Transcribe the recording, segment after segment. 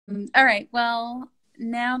All right. Well,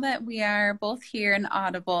 now that we are both here and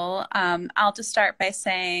audible, I'll just start by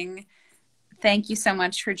saying thank you so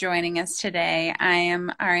much for joining us today. I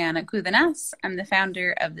am Ariana Kudanas. I'm the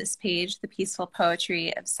founder of this page, The Peaceful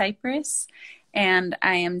Poetry of Cyprus. And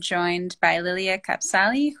I am joined by Lilia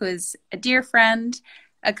Kapsali, who is a dear friend,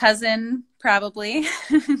 a cousin, probably.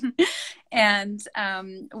 And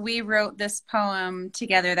we wrote this poem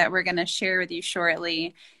together that we're going to share with you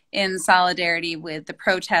shortly in solidarity with the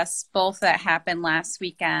protests, both that happened last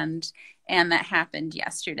weekend and that happened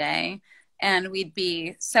yesterday. And we'd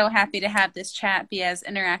be so happy to have this chat be as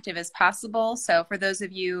interactive as possible. So for those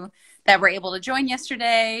of you that were able to join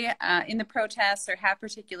yesterday in the protests or have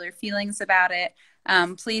particular feelings about it,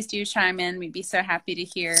 please do chime in. We'd be so happy to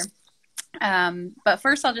hear. But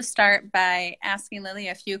first, I'll just start by asking Lily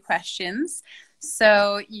a few questions.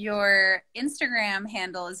 So your Instagram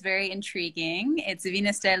handle is very intriguing. It's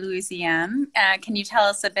Venus de Louisiane. Can you tell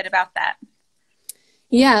us a bit about that?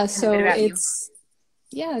 Yeah, so it's...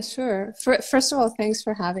 Yeah, sure. First of all, thanks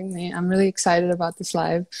for having me. I'm really excited about this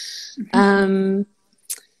live.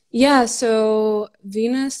 Yeah, so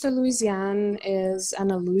Venus de Louisiane is an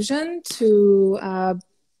allusion to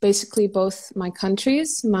basically both my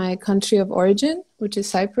countries, my country of origin, which is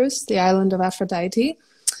Cyprus, the island of Aphrodite,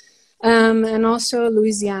 and also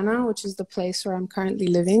Louisiana, which is the place where I'm currently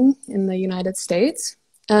living in the United States.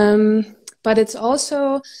 But it's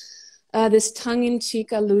also this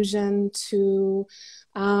tongue-in-cheek allusion to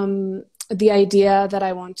the idea that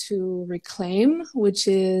I want to reclaim, which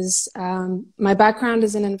is my background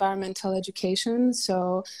is in environmental education.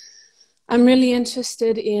 So I'm really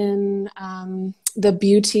interested in the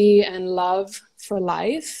beauty and love for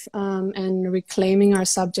life and reclaiming our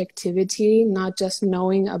subjectivity, not just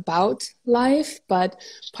knowing about life, but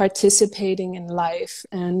participating in life.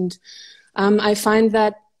 And I find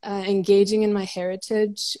that engaging in my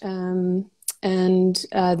heritage and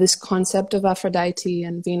this concept of Aphrodite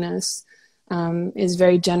and Venus is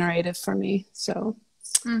very generative for me. So,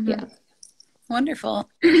 yeah. Wonderful.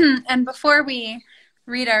 And before we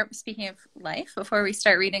read speaking of life, before we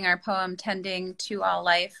start reading our poem, Tending to All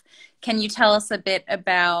Life, can you tell us a bit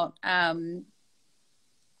about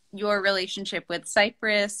your relationship with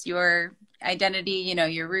Cyprus, your identity,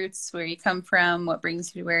 your roots, where you come from, what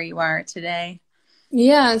brings you to where you are today?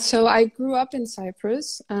 Yeah, so I grew up in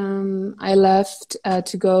Cyprus. I left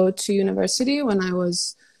to go to university when I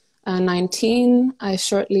was 19. I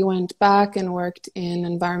shortly went back and worked in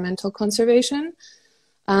environmental conservation.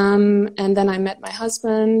 And then I met my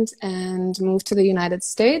husband and moved to the United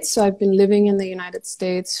States. So I've been living in the United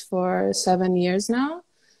States for 7 years now.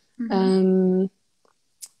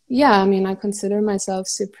 Yeah, I mean, I consider myself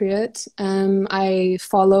Cypriot. I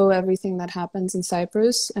follow everything that happens in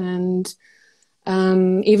Cyprus, and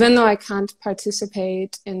even though I can't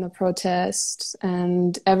participate in the protests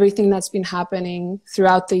and everything that's been happening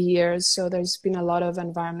throughout the years, so there's been a lot of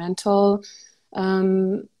environmental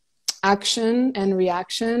action and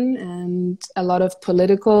reaction and a lot of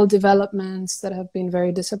political developments that have been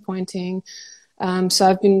very disappointing. So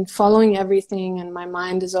I've been following everything, and my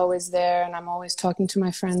mind is always there, and I'm always talking to my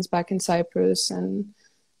friends back in Cyprus, and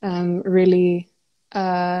really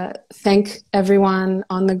thank everyone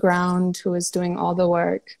on the ground who is doing all the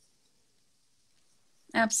work.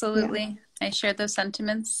 Absolutely. Yeah. I share those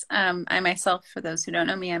sentiments. I myself, for those who don't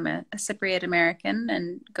know me, I'm a Cypriot American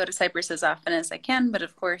and go to Cyprus as often as I can, but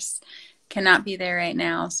of course cannot be there right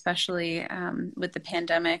now, especially with the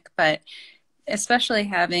pandemic, but especially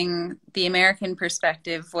having the American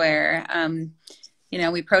perspective where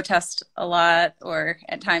we protest a lot, or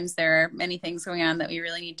at times there are many things going on that we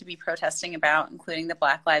really need to be protesting about, including the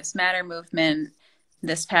Black Lives Matter movement.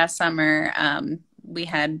 This past summer, we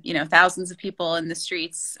had, thousands of people in the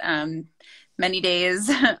streets, many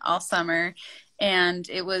days, all summer. And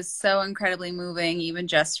it was so incredibly moving, even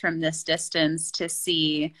just from this distance, to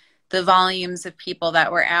see the volumes of people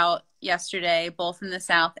that were out yesterday, both in the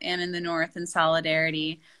South and in the North, in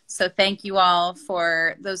solidarity. So thank you all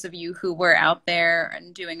for those of you who were out there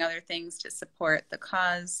and doing other things to support the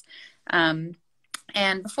cause.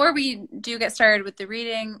 And before we do get started with the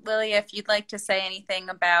reading, Lily, if you'd like to say anything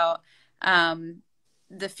about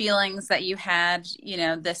the feelings that you had,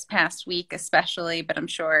 this past week especially, but I'm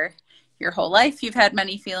sure your whole life you've had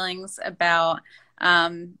many feelings about,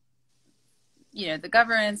 the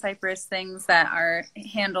government in Cyprus, things that are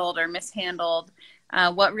handled or mishandled.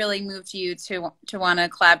 What really moved you to want to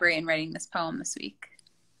collaborate in writing this poem this week?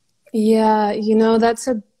 Yeah, that's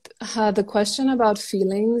the question about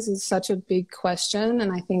feelings is such a big question.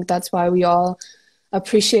 And I think that's why we all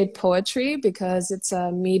appreciate poetry, because it's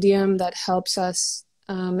a medium that helps us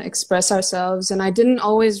express ourselves. And I didn't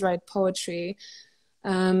always write poetry.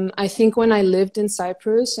 I think when I lived in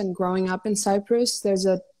Cyprus and growing up in Cyprus, there's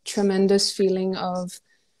a tremendous feeling of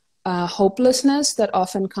hopelessness that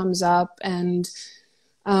often comes up, and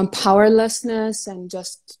powerlessness, and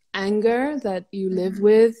just anger that you live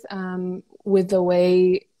with the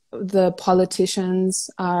way the politicians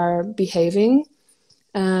are behaving.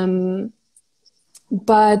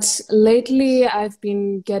 But lately, I've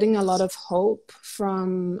been getting a lot of hope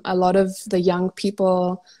from a lot of the young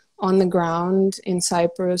people on the ground in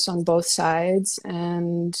Cyprus on both sides.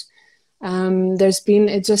 And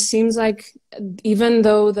it just seems like even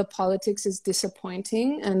though the politics is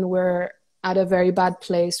disappointing and we're at a very bad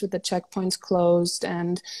place with the checkpoints closed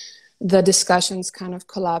and the discussions kind of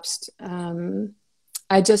collapsed,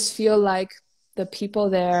 I just feel like the people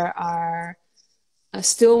there are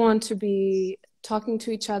still want to be talking to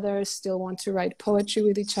each other, still want to write poetry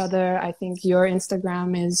with each other. I think your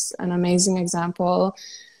Instagram is an amazing example.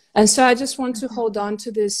 And so I just want to hold on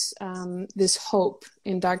to this this hope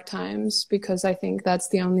in dark times, because I think that's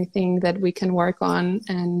the only thing that we can work on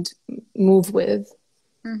and move with.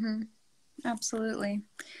 Mm-hmm. Absolutely.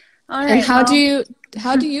 All right. And how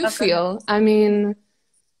do you feel? I mean,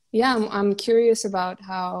 yeah, I'm curious about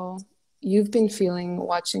how you've been feeling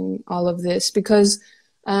watching all of this, because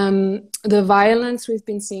the violence we've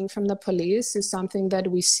been seeing from the police is something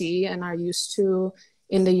that we see and are used to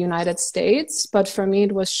in the United States. But for me,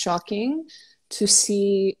 it was shocking to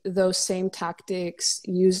see those same tactics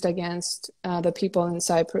used against the people in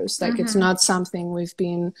Cyprus. Like, it's not something we've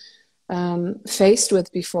been faced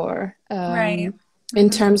with before, Right. in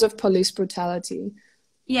terms of police brutality.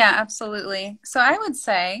 Yeah, absolutely. So I would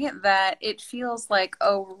say that it feels like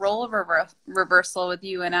a role reversal with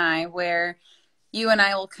you and I, where you and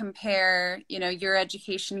I will compare, your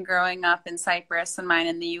education growing up in Cyprus and mine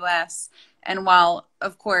in the US. And while,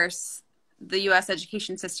 of course, the US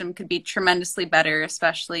education system could be tremendously better,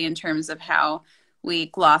 especially in terms of how we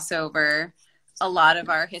gloss over a lot of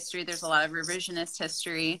our history, there's a lot of revisionist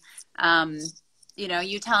history.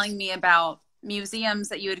 You telling me about museums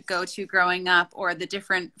that you would go to growing up, or the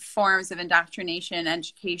different forms of indoctrination,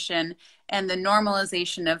 education, and the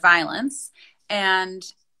normalization of violence. And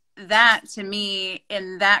that, to me,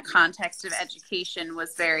 in that context of education,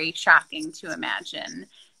 was very shocking to imagine.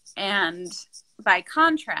 And by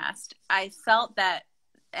contrast, I felt that,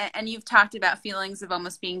 and you've talked about feelings of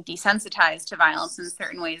almost being desensitized to violence in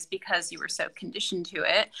certain ways because you were so conditioned to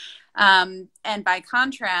it. And by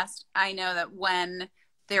contrast, I know that when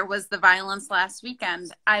there was the violence last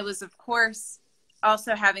weekend, I was, of course,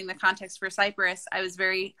 also having the context for Cyprus. I was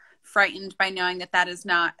very frightened by knowing that that is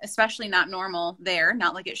not, especially not normal there,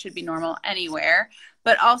 not like it should be normal anywhere,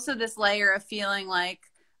 but also this layer of feeling like,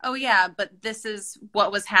 oh yeah, but this is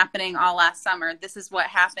what was happening all last summer. This is what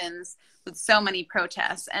happens with so many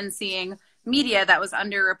protests, and seeing media that was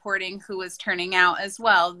underreporting who was turning out as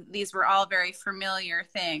well. These were all very familiar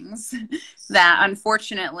things that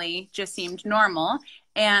unfortunately just seemed normal.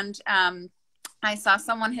 And I saw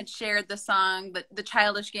someone had shared the song, the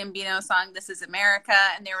Childish Gambino song, "This Is America."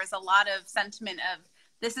 And there was a lot of sentiment of,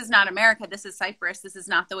 this is not America, this is Cyprus, this is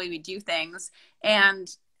not the way we do things. And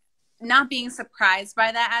not being surprised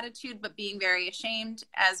by that attitude, but being very ashamed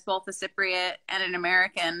as both a Cypriot and an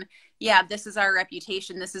American. Yeah, this is our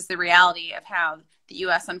reputation. This is the reality of how the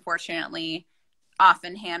U.S. unfortunately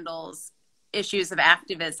often handles issues of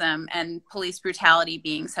activism, and police brutality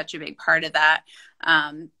being such a big part of that.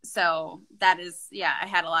 So that is, yeah, I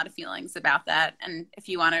had a lot of feelings about that. And if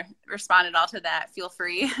you want to respond at all to that, feel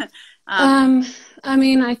free. I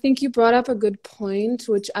mean, I think you brought up a good point,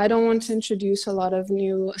 which I don't want to introduce a lot of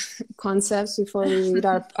new concepts before we read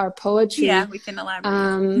our poetry. Yeah, we can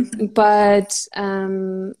elaborate. But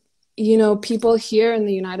people here in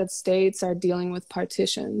the United States are dealing with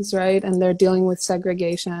partitions, right? And they're dealing with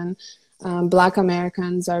segregation. Black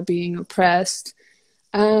Americans are being oppressed.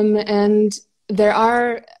 And there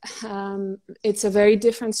are, it's a very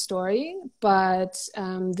different story, but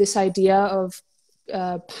this idea of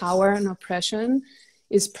power and oppression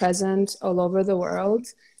is present all over the world.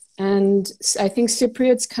 And I think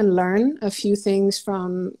Cypriots can learn a few things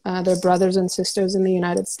from their brothers and sisters in the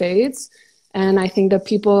United States. And I think that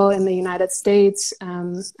people in the United States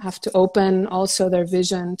have to open also their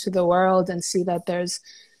vision to the world and see that there's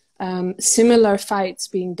similar fights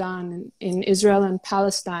being done in Israel and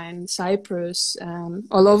Palestine, Cyprus,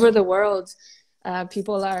 all over the world.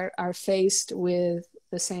 People are faced with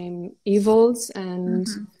the same evils, and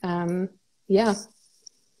yeah.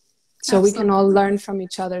 So Absolutely. We can all learn from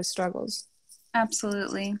each other's struggles.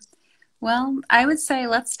 Absolutely. Well, I would say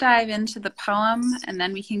let's dive into the poem and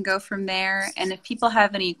then we can go from there. And if people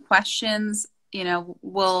have any questions,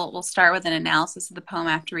 we'll start with an analysis of the poem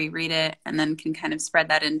after we read it and then can kind of spread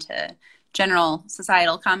that into general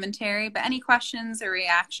societal commentary. But any questions or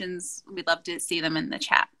reactions, we'd love to see them in the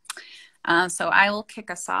chat. So I will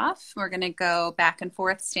kick us off. We're going to go back and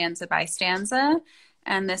forth stanza by stanza,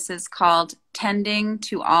 and this is called Tending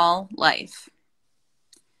to All Life.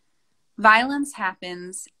 Violence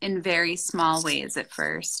happens in very small ways at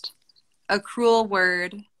first. A cruel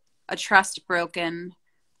word, a trust broken,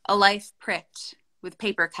 a life pricked with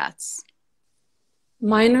paper cuts.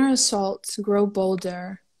 Minor assaults grow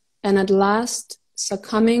bolder, and at last,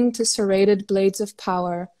 succumbing to serrated blades of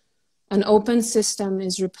power, an open system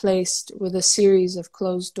is replaced with a series of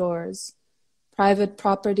closed doors, private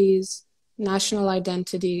properties, national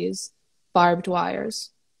identities, barbed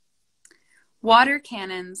wires. Water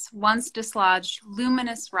cannons once dislodged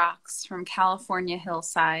luminous rocks from California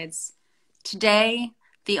hillsides. Today,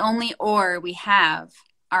 the only ore we have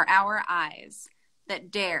are our eyes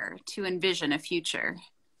that dare to envision a future.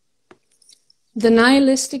 The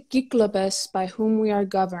nihilistic Gyklopes by whom we are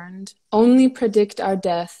governed only predict our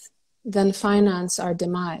death, then finance our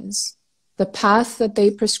demise. The path that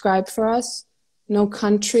they prescribe for us, no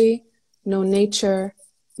country, no nature,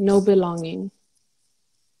 no belonging.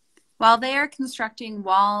 While they are constructing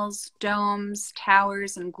walls, domes,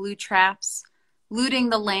 towers, and glue traps, looting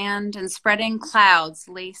the land and spreading clouds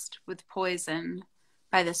laced with poison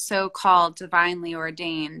by the so-called divinely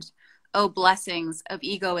ordained, oh blessings of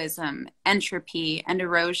egoism, entropy, and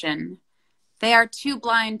erosion, they are too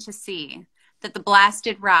blind to see that the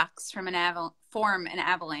blasted rocks form an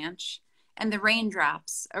avalanche, and the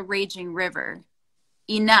raindrops a raging river.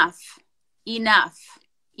 Enough, enough,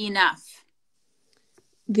 enough.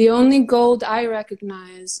 The only gold I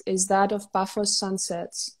recognize is that of Paphos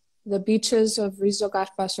sunsets, the beaches of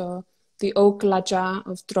Rizogárpaso, the oak Laja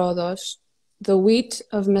of Troodos, the wheat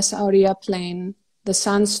of Mesauria plain, the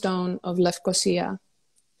sandstone of Lefkosia.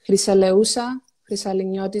 Chrysaleusa,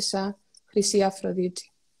 Chrysalignotissa, Chrysiaphrodite.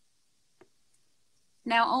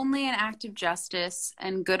 Now only an act of justice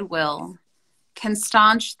and goodwill can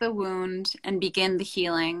staunch the wound and begin the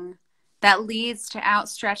healing that leads to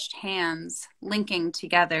outstretched hands linking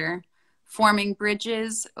together, forming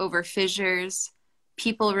bridges over fissures,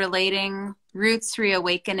 people relating, roots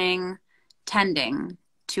reawakening, tending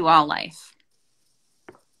to all life.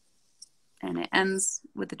 And it ends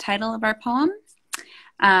with the title of our poem.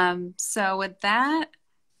 So with that,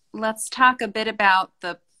 let's talk a bit about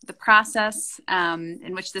the process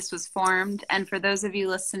in which this was formed. And for those of you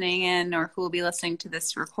listening in or who will be listening to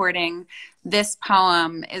this recording, this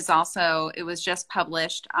poem is also, it was just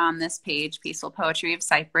published on this page, Peaceful Poetry of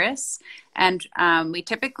Cyprus. And we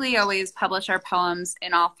typically always publish our poems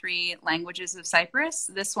in all three languages of Cyprus.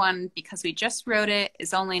 This one, because we just wrote it,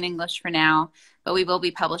 is only in English for now, but we will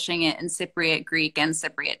be publishing it in Cypriot Greek and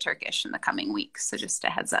Cypriot Turkish in the coming weeks. So just a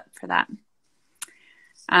heads up for that.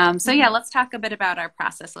 So yeah, let's talk a bit about our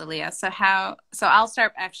process, Lilia. So I'll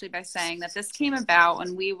start actually by saying that this came about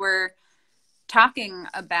when we were talking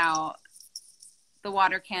about the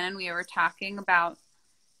water cannon. We were talking about,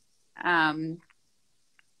 the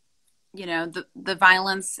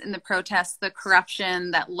violence in the protests, the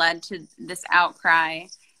corruption that led to this outcry.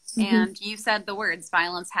 Mm-hmm. And you said the words,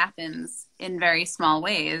 violence happens in very small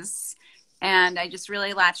ways. And I just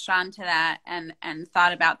really latched on to that and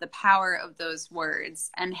thought about the power of those words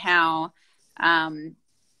and how, one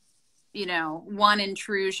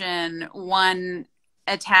intrusion, one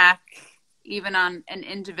attack, even on an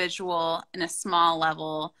individual in a small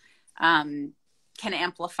level, can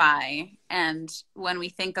amplify. And when we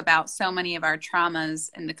think about so many of our traumas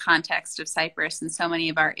in the context of Cyprus and so many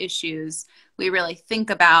of our issues, we really think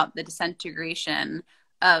about the disintegration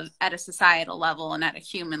at a societal level and at a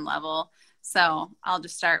human level. So I'll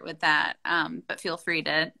just start with that, but feel free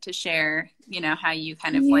to share, how you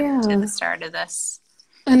kind of went to the start of this.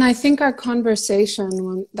 And I think our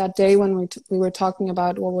conversation that day when we were talking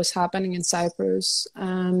about what was happening in Cyprus,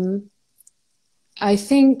 I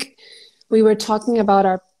think we were talking about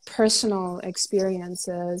our personal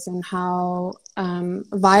experiences and how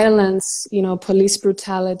violence, police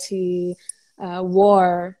brutality,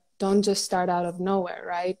 war don't just start out of nowhere,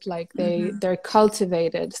 right? Like they're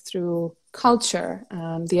cultivated through culture,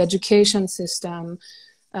 the education system,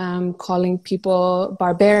 calling people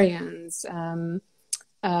barbarians,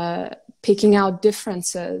 picking out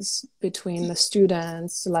differences between the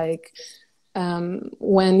students, like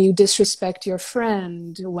when you disrespect your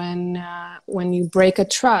friend, when you break a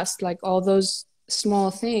trust, like all those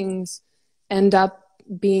small things end up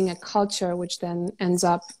being a culture which then ends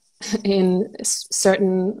up in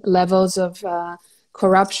certain levels of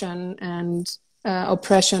corruption and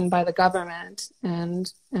oppression by the government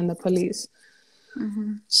and the police.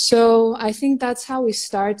 Mm-hmm. So I think that's how we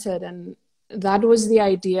started, and that was the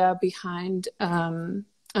idea behind an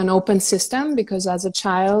open system, because as a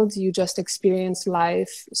child you just experience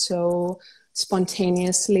life so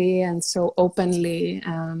spontaneously and so openly.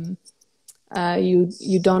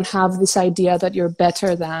 You don't have this idea that you're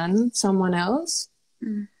better than someone else.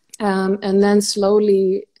 Mm. And then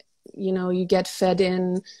slowly, you get fed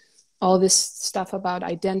in all this stuff about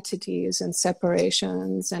identities and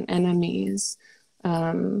separations and enemies.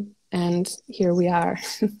 And here we are.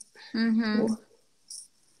 Mm-hmm.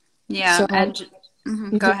 Yeah. So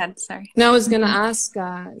mm-hmm. Go ahead. Sorry. now I was going to ask,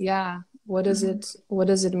 what does Mm-hmm. what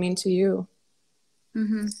does it mean to you?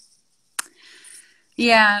 Mm-hmm.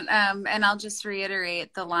 Yeah. And I'll just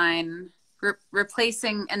reiterate the line,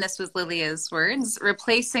 replacing, and this was Lilia's words,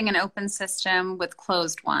 replacing an open system with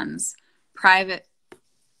closed ones, private,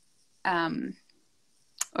 or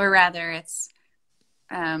rather it's,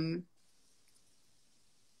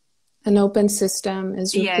 An open system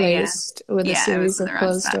is replaced with a series of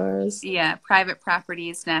closed doors. Yeah, private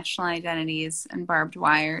properties, national identities, and barbed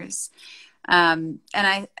wires. And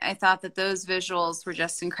I thought that those visuals were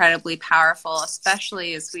just incredibly powerful,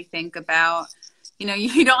 especially as we think about,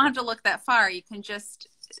 you don't have to look that far. You can just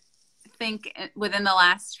think within the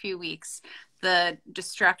last few weeks, the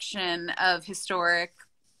destruction of historic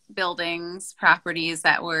buildings, properties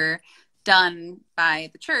that were done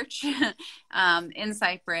by the church in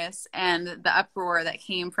Cyprus, and the uproar that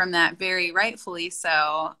came from that, very rightfully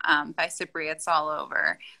so, by Cypriots all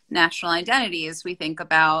over. National identities, we think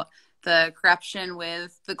about the corruption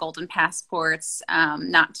with the golden passports,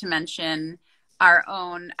 not to mention our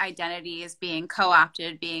own identities being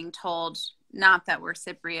co-opted, being told not that we're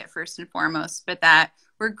Cypriot first and foremost, but that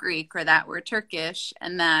we're Greek or that we're Turkish,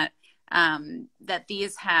 and that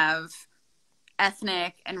these have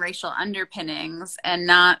ethnic and racial underpinnings, and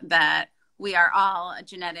not that we are all a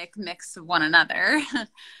genetic mix of one another.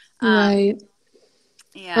 Right.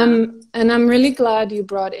 Yeah. And I'm really glad you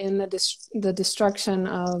brought in the destruction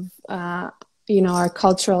of our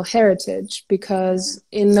cultural heritage, because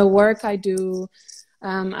in the work I do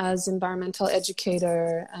as environmental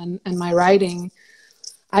educator and my writing,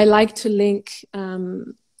 I like to link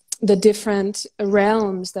the different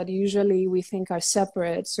realms that usually we think are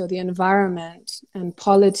separate. So the environment and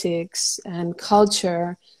politics and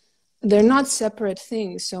culture, they're not separate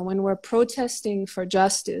things. So when we're protesting for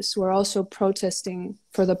justice, we're also protesting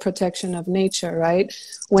for the protection of nature, right?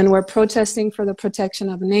 When we're protesting for the protection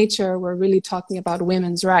of nature, we're really talking about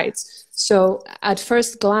women's rights. So at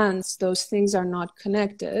first glance, those things are not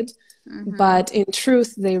connected, but in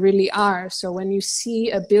truth, they really are. So when you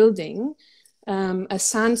see a building, a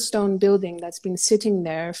sandstone building that's been sitting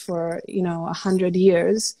there for 100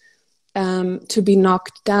 years, to be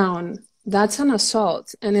knocked down, that's an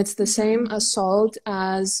assault. And it's the same assault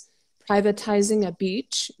as privatizing a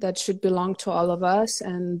beach that should belong to all of us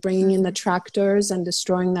and bringing in the tractors and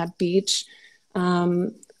destroying that beach,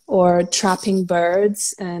 or trapping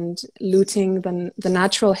birds and looting the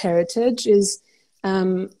natural heritage is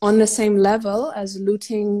on the same level as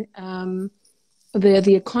looting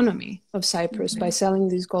the economy of Cyprus by selling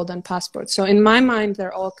these golden passports. So in my mind,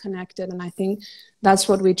 they're all connected. And I think that's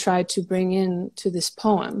what we try to bring in to this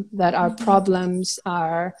poem, that our problems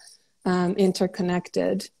are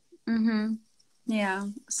interconnected. Yeah.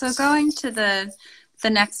 So going to the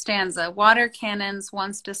next stanza, water cannons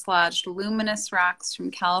once dislodged luminous rocks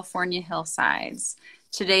from California hillsides.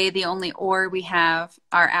 Today, the only ore we have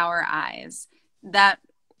are our eyes. That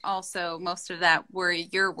also, most of that were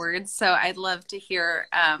your words. So I'd love to hear,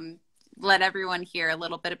 let everyone hear a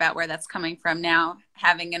little bit about where that's coming from now,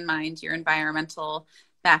 having in mind your environmental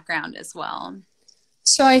background as well.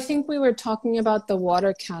 So I think we were talking about the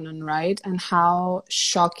water cannon, right? And how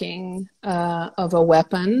shocking of a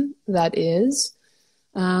weapon that is.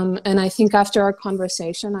 And I think after our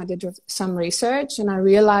conversation, I did some research and I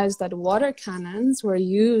realized that water cannons were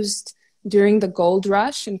used during the gold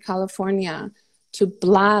rush in California to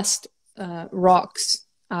blast rocks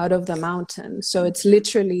out of the mountain. So it's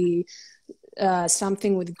literally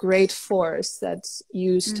something with great force that's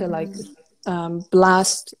used to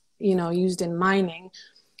blast, used in mining,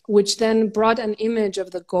 which then brought an image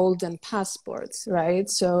of the golden passports, right?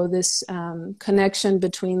 So this connection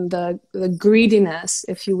between the greediness,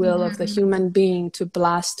 if you will, of the human being to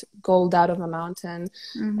blast gold out of a mountain,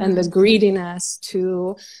 and the greediness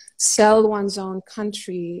to sell one's own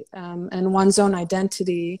country and one's own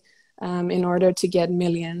identity in order to get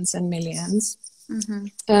millions and millions.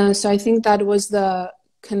 So I think that was the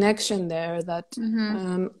connection there, that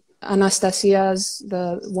Mm-hmm. Anastasia's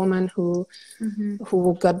the woman who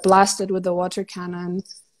got blasted with the water cannon.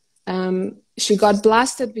 She got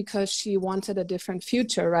blasted because she wanted a different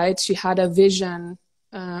future, right? She had a vision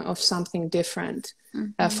of something different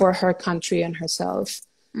for her country and herself.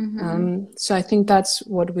 So I think that's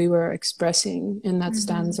what we were expressing in that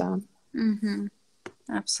stanza.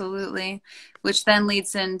 Absolutely. Which then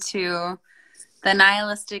leads into the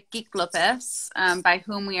nihilistic Kyklopes, by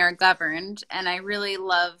whom we are governed. And I really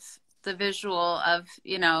love the visual of,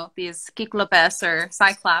 these Kyklopes or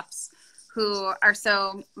Cyclops who are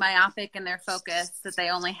so myopic in their focus that they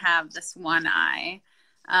only have this one eye.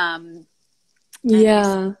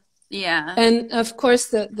 Yeah. Yeah. And of course,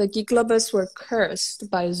 the Kyklopes were cursed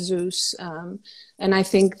by Zeus. And I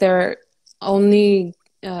think their only,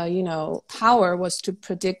 power was to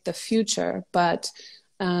predict the future, but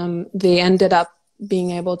they ended up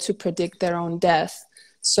being able to predict their own death.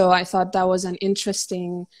 So I thought that was an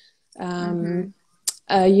interesting,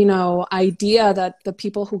 idea that the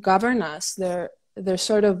people who govern us, they're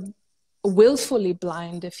sort of willfully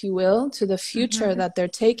blind, if you will, to the future that they're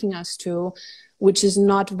taking us to, which is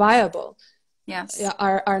not viable. Yes.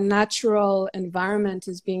 Our natural environment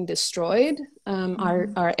is being destroyed.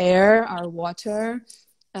 Our air, our water,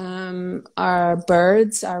 our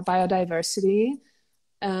birds, our biodiversity.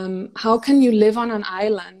 How can you live on an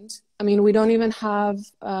island? I mean, we don't even have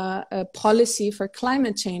a policy for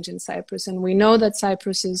climate change in Cyprus, and we know that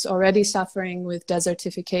Cyprus is already suffering with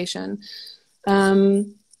desertification.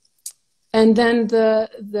 And then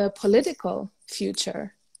the political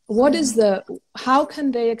future. How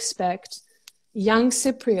can they expect young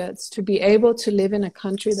Cypriots to be able to live in a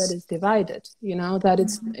country that is divided? That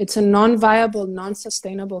it's a non-viable,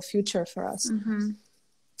 non-sustainable future for us.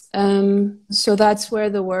 So that's where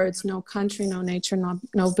the words "no country, no nature,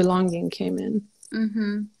 no belonging" came in.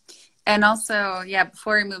 And also,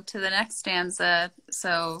 before we move to the next stanza,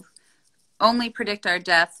 so only predict our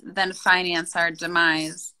death, then finance our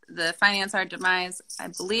demise. The finance our demise, I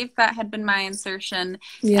believe that had been my insertion.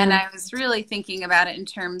 Yeah. And I was really thinking about it in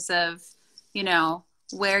terms of,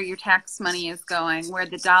 where your tax money is going, where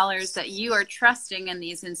the dollars that you are trusting in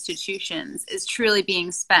these institutions is truly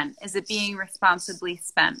being spent. Is it being responsibly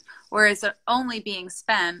spent? Or is it only being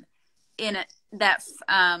spent in that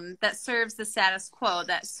serves the status quo,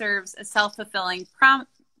 that serves a self-fulfilling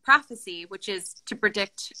prophecy, which is to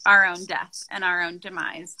predict our own death and our own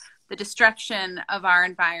demise, the destruction of our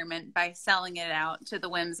environment by selling it out to the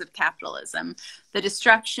whims of capitalism, the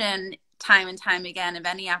destruction time and time again of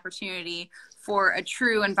any opportunity for a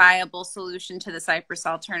true and viable solution to the Cyprus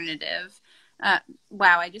alternative.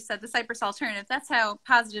 Wow, I just said the Cyprus alternative. That's how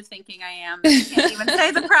positive thinking I am. I can't even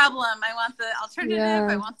say the problem. I want the alternative. Yeah.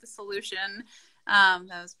 I want the solution.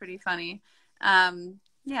 That was pretty funny.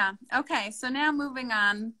 Okay, so now moving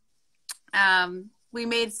on. We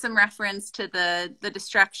made some reference to the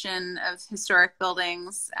destruction of historic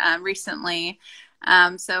buildings recently.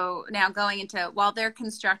 So now going into, while they're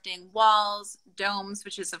constructing walls, domes,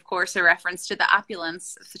 which is of course a reference to the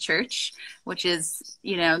opulence of the church, which is,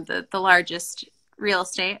 the largest real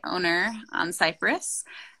estate owner on Cyprus,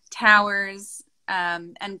 towers,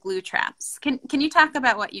 and glue traps. Can you talk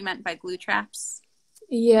about what you meant by glue traps?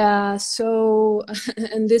 Yeah, so,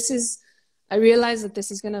 and I realize that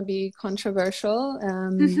this is going to be controversial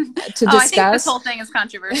to discuss. I think this whole thing is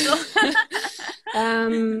controversial.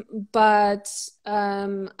 But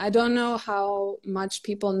I don't know how much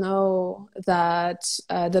people know that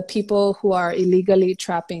the people who are illegally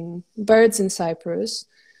trapping birds in Cyprus,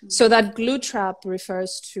 so that glue trap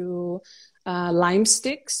refers to lime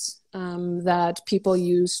sticks that people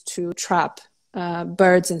use to trap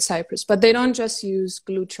birds in Cyprus. But they don't just use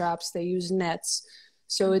glue traps, they use nets.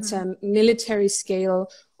 So it's a military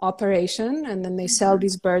scale operation, and then they sell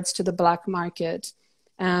these birds to the black market.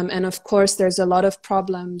 And of course, there's a lot of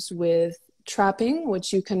problems with trapping,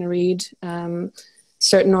 which you can read.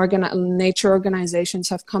 Certain nature organizations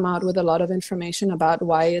have come out with a lot of information about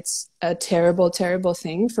why it's a terrible, terrible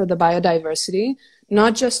thing for the biodiversity,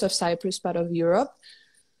 not just of Cyprus, but of Europe.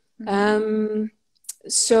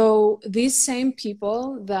 So these same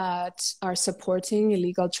people that are supporting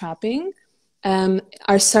illegal trapping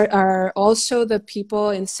are also the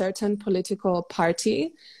people in certain political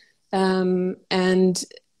party. And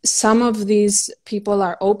some of these people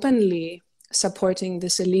are openly supporting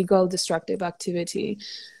this illegal destructive activity.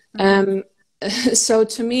 So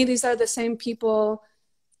to me, these are the same people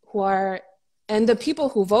and the people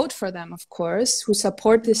who vote for them, of course, who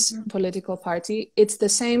support this political party. It's the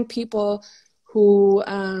same people who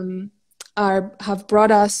have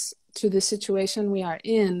brought us to the situation we are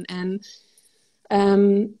in. And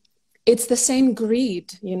um, it's the same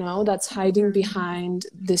greed, you know, that's hiding Mhm. behind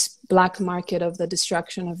this black market of the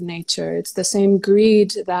destruction of nature. It's the same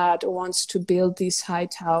greed that wants to build these high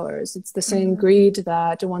towers. It's the same Mhm. greed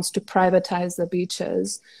that wants to privatize the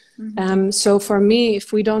beaches. Mhm. So for me,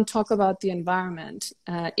 if we don't talk about the environment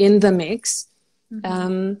in the mix, Mhm.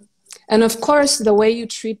 um, and of course, the way you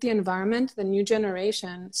treat the environment, the new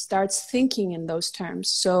generation starts thinking in those terms.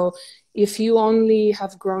 So if you only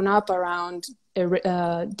have grown up around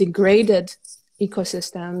degraded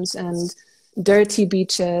ecosystems and dirty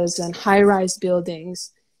beaches and high-rise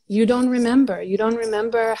buildings, you don't remember. You don't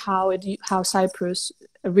remember how Cyprus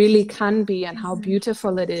really can be and how Mhm.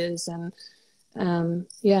 beautiful it is. And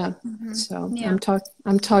yeah, Mhm. so Yeah.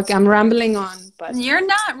 I'm rambling on, but You're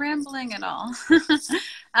not rambling at all.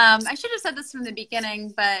 I should have said this from the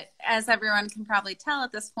beginning, but as everyone can probably tell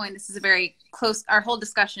at this point, this is a very close, our whole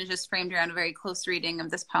discussion is just framed around a very close reading of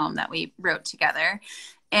this poem that we wrote together.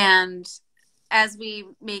 And as we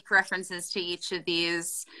make references to each of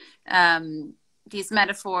these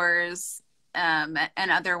metaphors,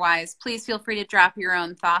 and otherwise, please feel free to drop your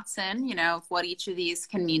own thoughts in, you know, of what each of these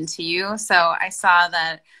can mean to you. So I saw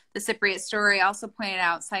that the Cypriot story also pointed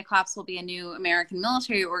out Cyclops will be a new American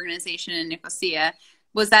military organization in Nicosia.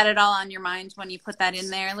 Was that at all on your mind when you put that in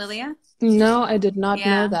there, Lilia? no, I did not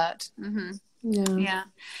know Yeah. that. Mm-hmm. Yeah, Yeah.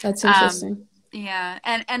 that's Um, interesting. yeah.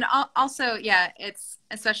 And also, yeah, it's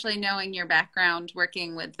especially knowing your background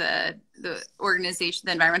working with the organization,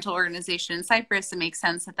 the environmental organization in Cyprus, it makes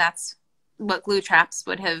sense that that's what glue traps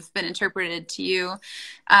would have been interpreted to you.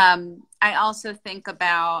 I also think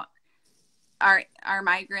about our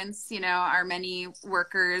migrants, you know, our many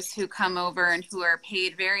workers who come over and who are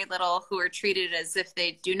paid very little, who are treated as if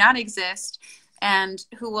they do not exist, and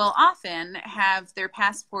who will often have their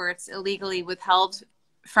passports illegally withheld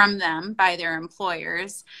from them by their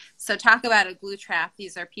employers. So talk about a glue trap.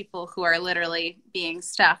 These are people who are literally being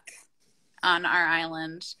stuck on our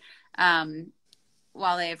island, um,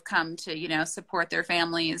 while they've come to, you know, support their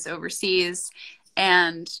families overseas.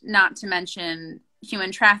 And not to mention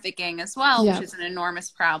human trafficking as well, which Yeah. is an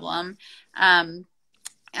enormous problem. Um,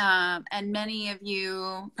 and many of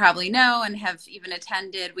you probably know and have even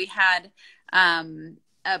attended. We had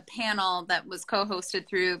a panel that was co-hosted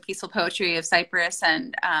through Peaceful Poetry of Cyprus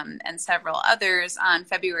and several others on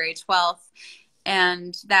February 12th.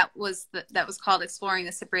 And that was called Exploring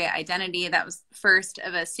the Cypriot Identity. That was the first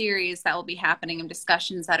of a series that will be happening in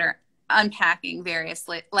discussions that are unpacking various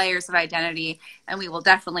layers of identity. And we will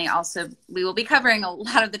be covering a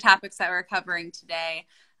lot of the topics that we're covering today.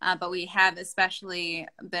 But we have especially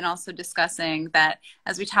been also discussing that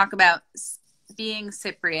as we talk about being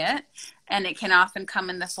Cypriot, and it can often come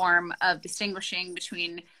in the form of distinguishing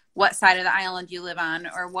between what side of the island you live on,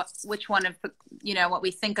 or which one of the, you know, what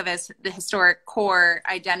we think of as the historic core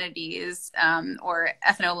identities, or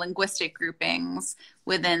ethno-linguistic groupings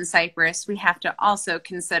within Cyprus. We have to also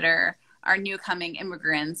consider our new coming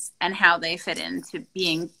immigrants and how they fit into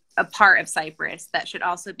being a part of Cyprus. That should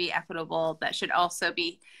also be equitable, that should also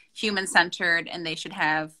be human-centered, and they should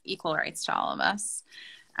have equal rights to all of us.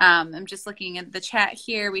 I'm just looking at the chat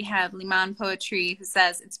here. We have Liman Poetry, who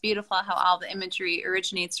says, it's beautiful how all the imagery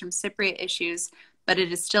originates from Cypriot issues, but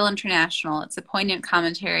it is still international. It's a poignant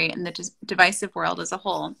commentary in the divisive world as a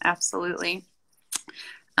whole. Absolutely.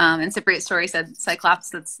 And Cypriot Story said Cyclops,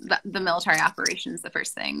 that's the military operations, the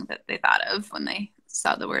first thing that they thought of when they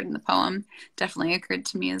saw the word in the poem. Definitely occurred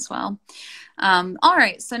to me as well. All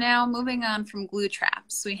right, so now moving on from glue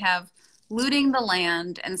traps, we have looting the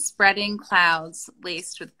land and spreading clouds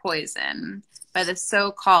laced with poison by the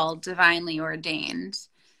so-called divinely ordained.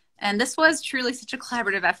 And this was truly such a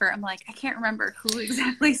collaborative effort. I'm like, I can't remember who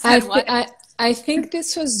exactly I said th what. I think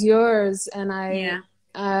this was yours, and Yeah.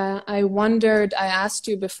 I wondered. I asked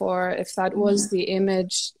you before if that Mhm. was the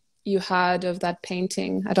image you had of that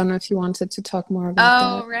painting. I don't know if you wanted to talk more about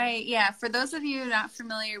Oh, that. right. Yeah. For those of you not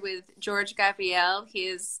familiar with George Gabriel, he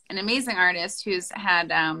is an amazing artist who's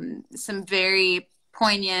had some very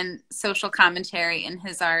poignant social commentary in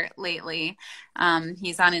his art lately.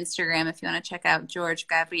 He's on Instagram if you want to check out George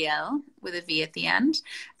Gabriel with a V at the end,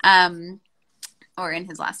 um, or in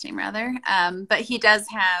his last name, rather. But he does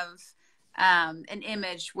have an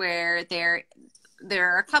image where there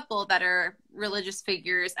are a couple that are religious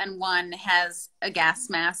figures, and one has a gas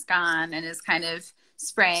mask on and is kind of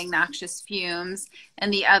spraying noxious fumes,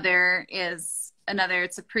 and the other is another,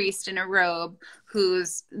 it's a priest in a robe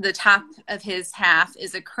whose the top of his half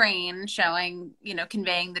is a crane showing, you know,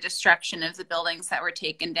 conveying the destruction of the buildings that were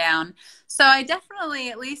taken down. So I definitely,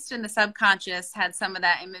 at least in the subconscious, had some of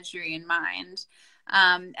that imagery in mind.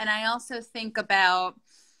 And I also think about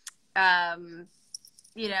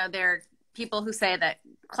you know, there are people who say that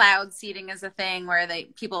cloud seeding is a thing where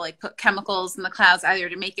people like put chemicals in the clouds either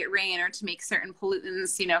to make it rain or to make certain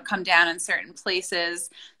pollutants, you know, come down in certain places.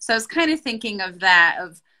 So I was kind of thinking of that,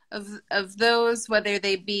 of those, whether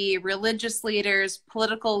they be religious leaders,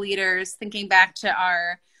 political leaders, thinking back to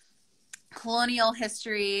our colonial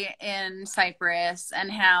history in Cyprus and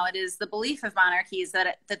how it is the belief of monarchies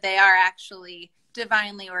that they are actually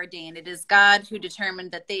divinely ordained. It is God who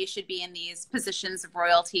determined that they should be in these positions of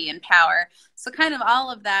royalty and power. So kind of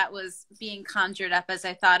all of that was being conjured up as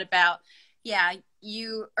I thought about, yeah,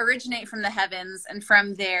 you originate from the heavens, and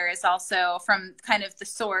from there is also from kind of the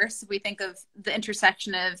source. We think of the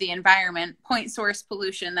intersection of the environment, point source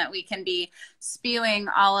pollution, that we can be spewing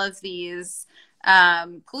all of these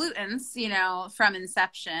pollutants, you know, from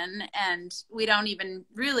inception. And we don't even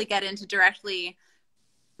really get into directly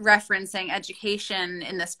referencing education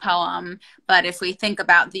in this poem. But if we think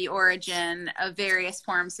about the origin of various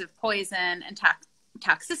forms of poison and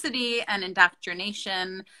toxicity and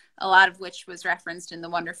indoctrination, a lot of which was referenced in the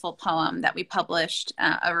wonderful poem that we published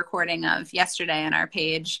a recording of yesterday on our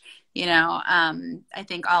page, you know, I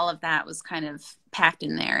think all of that was kind of packed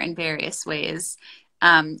in there in various ways.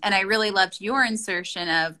 And I really loved your insertion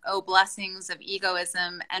of, oh, blessings of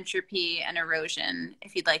egoism, entropy, and erosion,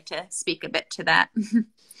 if you'd like to speak a bit to that.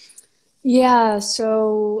 Yeah,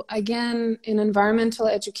 so again, in environmental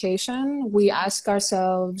education, we ask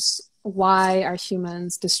ourselves, why are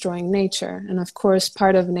humans destroying nature? And of course,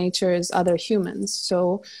 part of nature is other humans.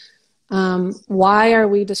 So why are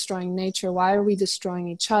we destroying nature? Why are we destroying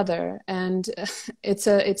each other? And it's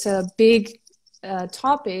a big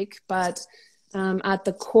topic, but at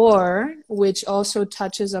the core, which also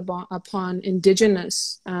touches upon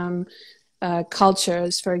indigenous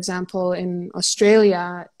cultures. For example, in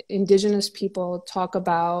Australia, indigenous people talk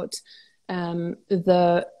about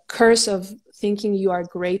the curse of thinking you are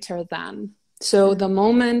greater than. So the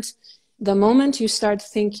moment you start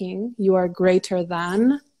thinking you are greater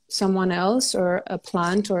than someone else or a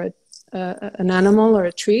plant or an animal or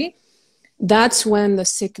a tree, that's when the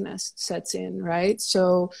sickness sets in, right?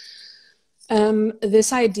 So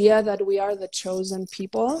this idea that we are the chosen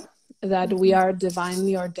people, that we are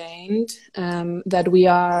divinely ordained, that we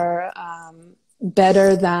are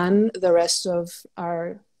better than the rest of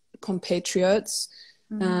our compatriots,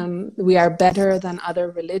 we are better than other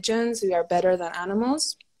religions, we are better than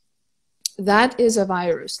animals. That is a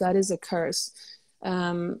virus, that is a curse.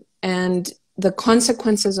 And the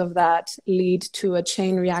consequences of that lead to a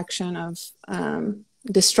chain reaction of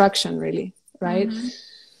destruction, really, right?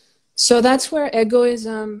 So that's where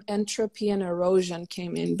egoism, entropy, and erosion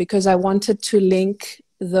came in, because I wanted to link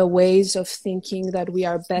the ways of thinking that we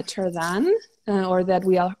are better than, or that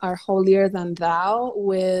we are holier than thou,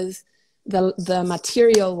 with the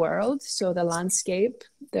material world, so the landscape,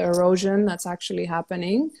 the erosion that's actually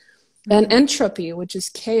happening, and entropy, which is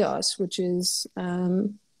chaos, which is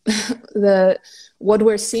what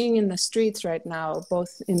we're seeing in the streets right now,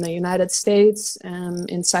 both in the United States,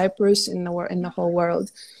 in Cyprus, in the whole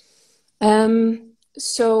world.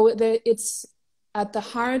 So it's at the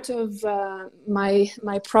heart of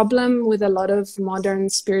my problem with a lot of modern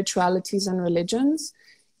spiritualities and religions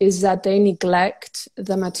is that they neglect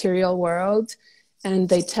the material world, and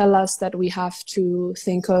they tell us that we have to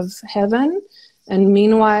think of heaven. And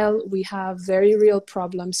meanwhile, we have very real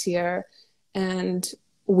problems here, and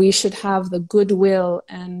we should have the goodwill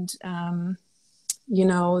and, you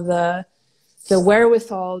know, the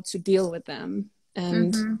wherewithal to deal with them.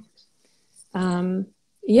 And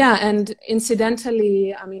yeah, and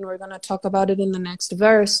incidentally, I mean, we're going to talk about it in the next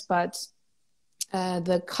verse, but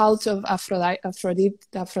the cult of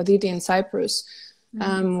Aphrodite in Cyprus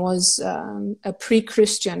was a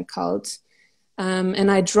pre-Christian cult.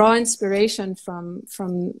 And I draw inspiration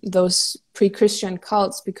from those pre-Christian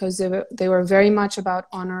cults, because they were very much about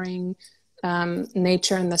honoring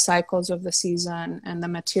nature and the cycles of the season and the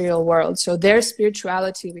material world. So their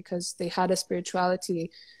spirituality, because they had a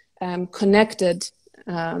spirituality, connected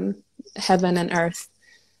heaven and earth.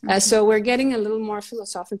 So we're getting a little more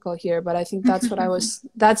philosophical here, but I think that's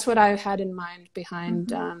what I had in mind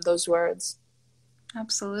behind those words.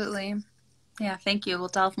 Absolutely. Yeah, thank you. We'll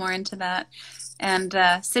delve more into that. And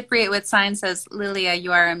Cypriot with sign says, Lilia,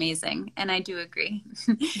 you are amazing. And I do agree.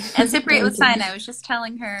 And Cypriot with sign, I was just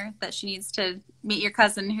telling her that she needs to meet your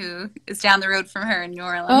cousin who is down the road from her in New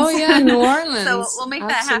Orleans. Oh, yeah, New Orleans. So we'll make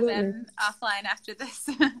Absolutely. that happen offline after this.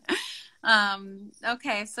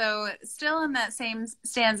 Okay, so still in that same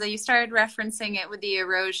stanza, you started referencing it with the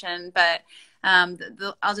erosion, but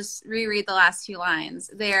I'll just reread the last few lines.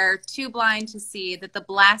 They're too blind to see that the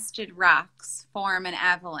blasted rocks form an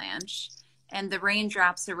avalanche, and the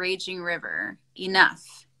raindrops a raging river.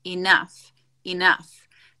 Enough, enough, enough.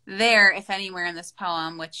 There, if anywhere in this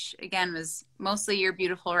poem, which again was mostly your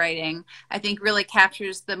beautiful writing, I think really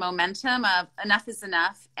captures the momentum of enough is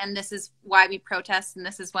enough. And this is why we protest. And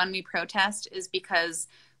this is when we protest, is because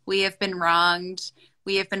we have been wronged,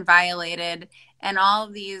 we have been violated, and all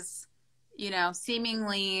of these, you know,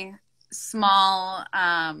 seemingly small,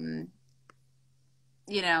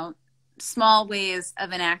 you know, small ways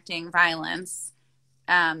of enacting violence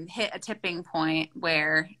hit a tipping point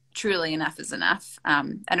where truly enough is enough. I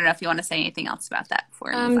don't know if you want to say anything else about that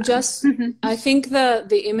before. Just, I think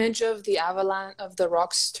the image of the avalanche, of the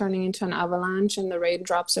rocks turning into an avalanche and the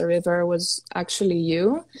raindrops a river, was actually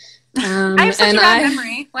you. I have such a bad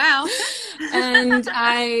memory. Wow. And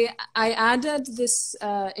I added this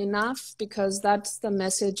enough because that's the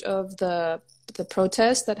message of the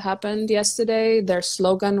protest that happened yesterday. Their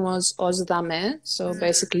slogan was Os dame. So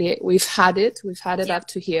basically, we've had it up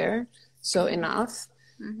to here. So enough.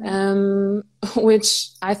 Which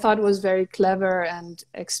I thought was very clever and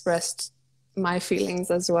expressed my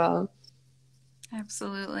feelings as well.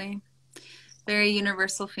 Absolutely. Very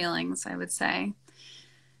universal feelings, I would say.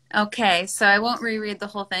 Okay, so I won't reread the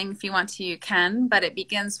whole thing. If you want to, you can, but it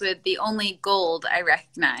begins with the only gold I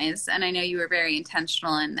recognize. And I know you were very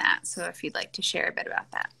intentional in that. So if you'd like to share a bit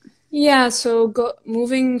about that. Yeah, so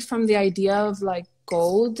moving from the idea of like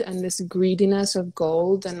gold and this greediness of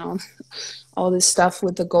gold and all this stuff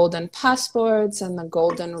with the golden passports and the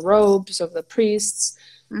golden robes of the priests.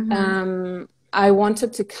 I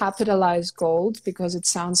wanted to capitalize gold because it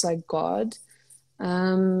sounds like God.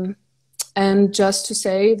 And just to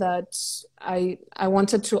say that I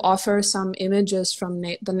wanted to offer some images from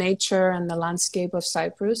the nature and the landscape of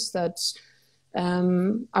Cyprus that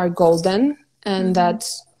are golden, and that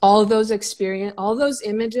all those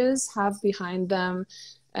images have behind them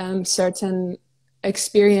certain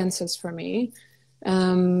experiences for me.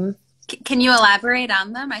 Can you elaborate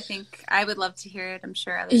on them? I think I would love to hear it. I'm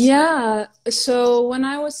sure others would. So when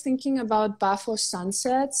I was thinking about Bafo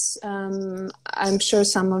sunsets, I'm sure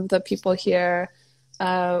some of the people here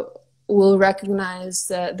will recognize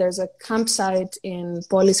that there's a campsite in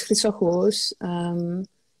Polis Chrysochous.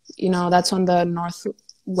 You know, that's on the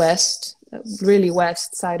northwest, really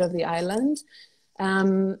west side of the island.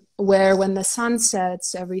 Where when the sun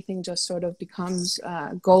sets, everything just sort of becomes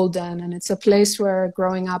golden. And it's a place where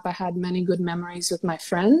growing up, I had many good memories with my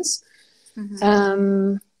friends.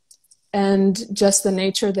 And just the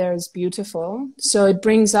nature there is beautiful. So it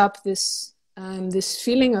brings up this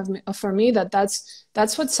feeling for me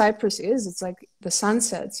that's what Cyprus is. It's like the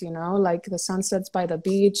sunsets, you know, like the sunsets by the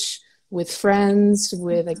beach with friends,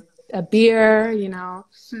 with a beer, you know.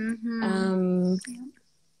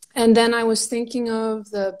 And then I was thinking of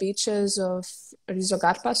the beaches of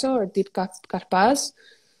Rizokarpaso or Deep Karpas,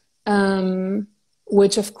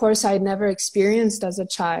 which of course I'd never experienced as a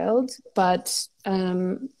child. But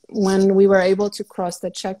when we were able to cross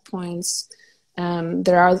the checkpoints,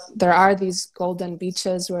 there are these golden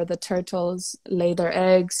beaches where the turtles lay their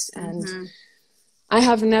eggs. And I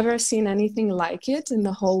have never seen anything like it in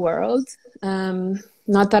the whole world.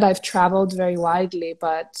 Not that I've traveled very widely,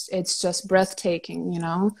 but it's just breathtaking, you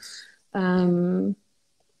know. And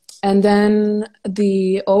then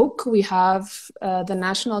the oak, we have the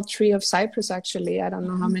national tree of Cyprus, actually. I don't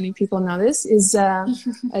know how many people know this, is a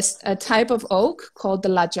type of oak called the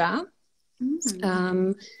laja.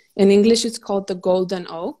 In English, it's called the golden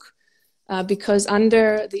oak. Because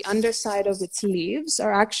the underside of its leaves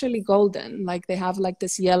are actually golden, like they have like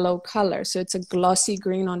this yellow color. So it's a glossy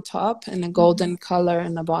green on top and a golden color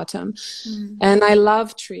in the bottom. And I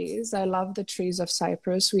love trees. I love the trees of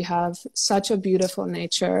Cyprus. We have such a beautiful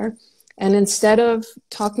nature. And instead of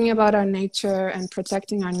talking about our nature and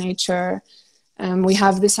protecting our nature, we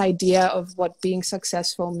have this idea of what being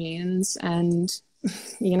successful means. And,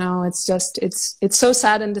 you know, it's so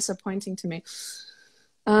sad and disappointing to me.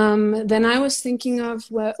 Then I was thinking of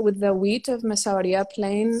with the wheat of Messauria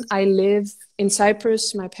Plain. I live in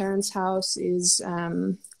Cyprus. My parents' house is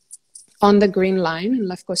on the Green Line in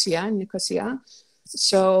Lefkosia, in Nicosia.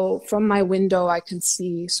 So from my window, I can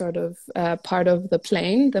see sort of part of the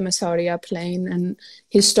plain, the Messauria Plain. And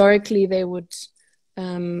historically, they would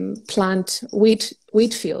plant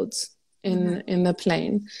wheat fields in the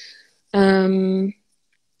plain. And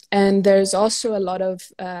there's also a lot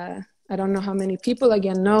of I don't know how many people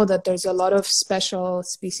again know that there's a lot of special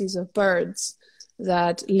species of birds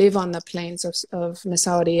that live on the plains of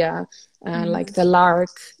Messauria, like the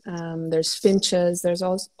lark. There's finches. There's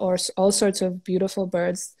all sorts of beautiful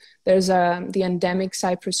birds. There's the endemic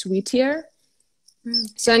Cyprus wheatear, Mm.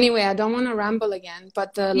 So anyway, I don't want to ramble again,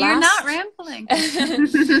 but You're not rambling.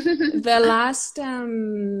 the last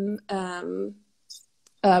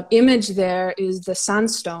image there is the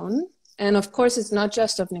sandstone. And of course, it's not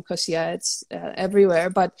just of Nicosia, it's everywhere.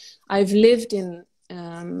 But I've lived in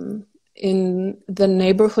the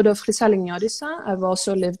neighborhood of Chrysalignorissa. I've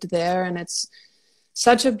also lived there, and it's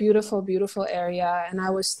such a beautiful, beautiful area. And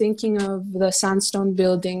I was thinking of the sandstone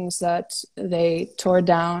buildings that they tore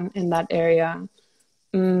down in that area.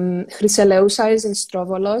 Chryseleusa is in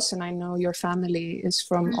Strovolos, and I know your family is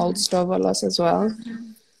from Old Strovolos as well.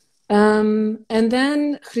 And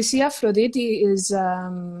then Chrysia Aphrodite is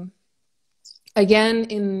again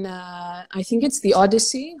in, I think it's the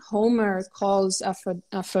Odyssey. Homer calls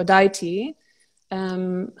Aphrodite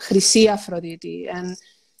Chrysia Aphrodite, and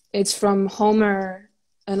it's from Homer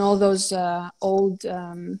and all those old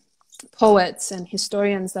poets and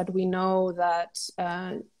historians that we know that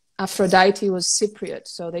Aphrodite was Cypriot,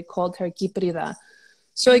 so they called her Kyprida.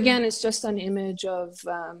 So again, it's just an image of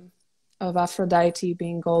Aphrodite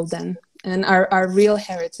being golden, and our real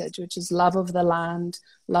heritage, which is love of the land,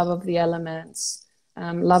 love of the elements,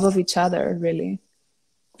 love of each other, really.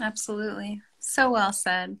 Absolutely. So well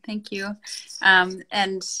said. Thank you.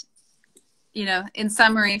 And, you know, in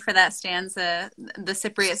summary for that stanza, the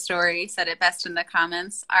Cypriot story said it best in the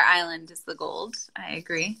comments. Our island is the gold. I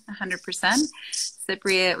agree 100%.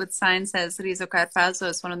 Cypriot with sign says Rizo Karpazo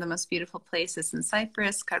is one of the most beautiful places in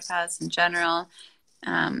Cyprus, Karpaz in general.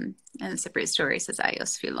 And the Cypriot story says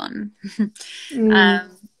Ayos Philon.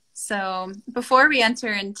 So before we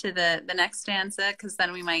enter into the next stanza, because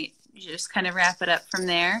then we might just kind of wrap it up from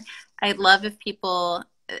there, I'd love if people,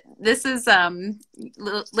 this is,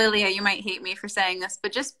 Lilia, you might hate me for saying this,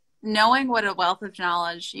 but just knowing what a wealth of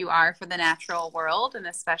knowledge you are for the natural world, and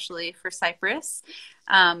especially for Cyprus.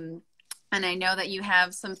 And I know that you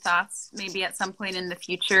have some thoughts maybe at some point in the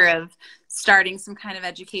future of starting some kind of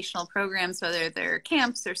educational programs, whether they're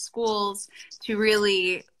camps or schools, to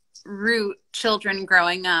really root children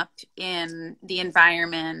growing up in the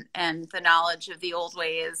environment and the knowledge of the old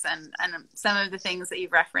ways and some of the things that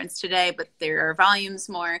you've referenced today, but there are volumes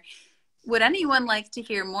more. Would anyone like to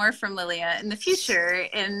hear more from Lilia in the future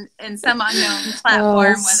in some unknown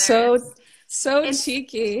platform, So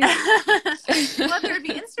cheeky. whether it be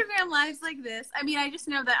Instagram lives like this? I mean, I just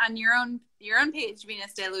know that on your own page,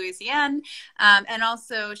 Venus de Louisiane, and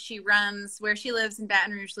also she runs, where she lives in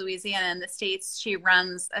Baton Rouge, Louisiana in the States, she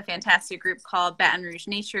runs a fantastic group called Baton Rouge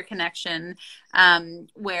Nature Connection,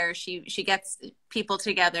 where she gets people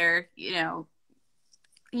together. You know,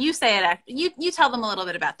 you say it, you tell them a little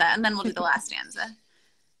bit about that, and then we'll do the last stanza.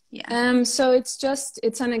 Yeah. So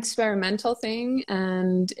it's an experimental thing,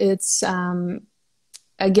 and it's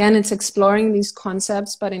again, it's exploring these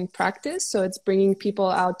concepts, but in practice. So it's bringing people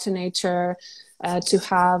out to nature to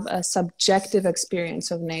have a subjective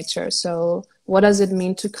experience of nature. So what does it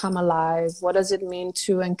mean to come alive? What does it mean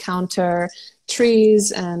to encounter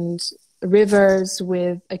trees and rivers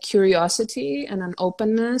with a curiosity and an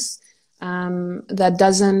openness that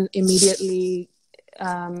doesn't immediately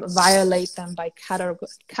violate them by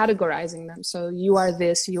categorizing them. So you are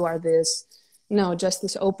this, you are this. No, just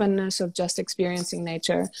this openness of just experiencing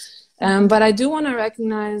nature. But I do want to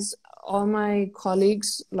recognize all my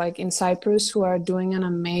colleagues, like in Cyprus, who are doing an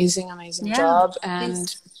amazing job.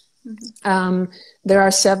 And there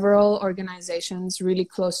are several organizations really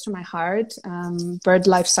close to my heart.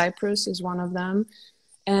 BirdLife Cyprus is one of them.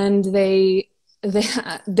 And they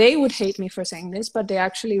would hate me for saying this, but they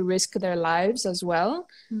actually risk their lives as well.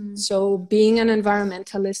 So being an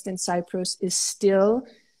environmentalist in Cyprus is still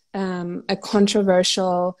a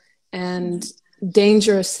controversial and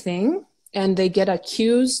dangerous thing, and they get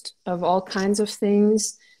accused of all kinds of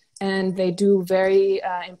things, and they do very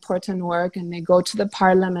important work, and they go to the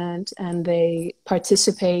parliament and they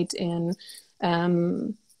participate in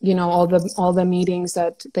you know, all the meetings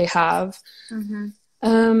that they have.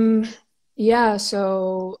 Yeah,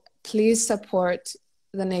 so please support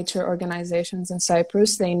the nature organizations in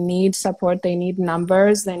Cyprus. They need support, they need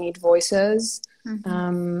numbers, they need voices.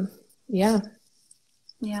 Yeah.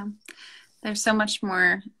 There's so much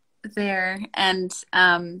more there. And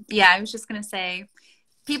I was just going to say,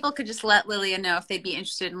 people could just let Lilia know if they'd be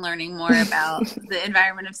interested in learning more about the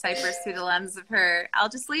environment of Cyprus through the lens of her. I'll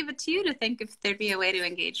just leave it to you to think if there'd be a way to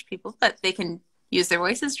engage people, but they can use their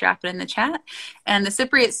voices, drop it in the chat. And the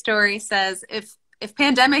Cypriot story says, if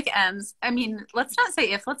pandemic ends, I mean, let's not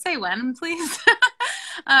say if, let's say when, please.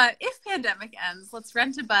 If pandemic ends, let's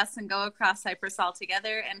rent a bus and go across Cyprus all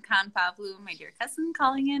together. And Khan Pavlu, my dear cousin,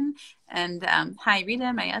 calling in, and hi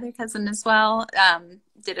Rita, my other cousin as well,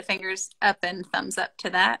 did a fingers up and thumbs up to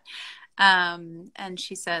that. And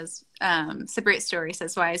she says, Cypriot story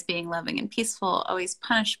says, why is being loving and peaceful always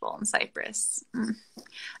punishable in Cyprus? All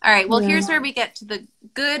right. Well, Yeah. here's where we get to the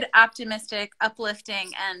good, optimistic,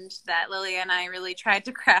 uplifting end that Lily and I really tried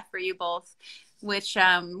to craft for you both, which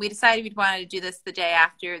we decided we'd wanted to do this the day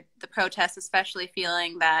after the protest, especially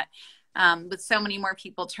feeling that with so many more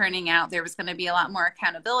people turning out, there was going to be a lot more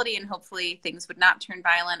accountability, and hopefully things would not turn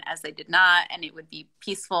violent, as they did not, and it would be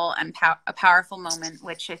peaceful and a powerful moment,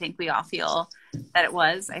 which I think we all feel that it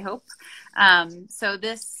was, I hope. So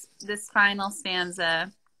this final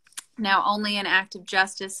stanza: now only an act of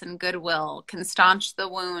justice and goodwill can staunch the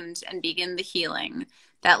wound and begin the healing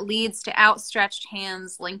that leads to outstretched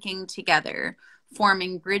hands linking together,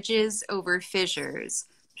 forming bridges over fissures,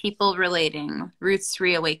 people relating, roots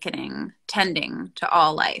reawakening, tending to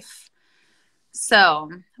all life. So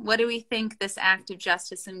what do we think this act of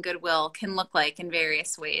justice and goodwill can look like in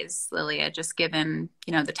various ways, Lilia, just given,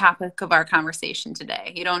 the topic of our conversation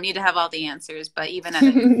today? You don't need to have all the answers, but even at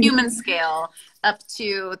a human scale up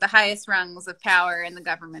to the highest rungs of power in the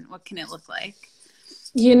government, what can it look like?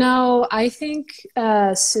 I think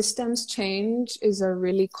systems change is a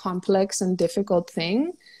really complex and difficult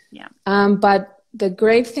thing. Yeah. But the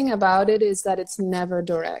great thing about it is that it's never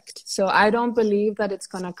direct. So I don't believe that it's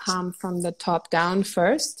going to come from the top down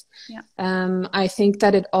first. Yeah. I think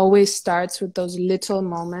that it always starts with those little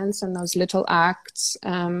moments and those little acts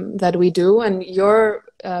that we do. And your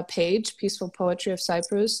page, Peaceful Poetry of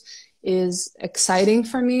Cyprus, is exciting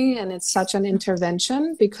for me. And it's such an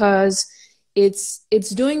intervention because it's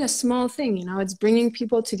doing a small thing, it's bringing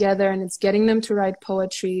people together and it's getting them to write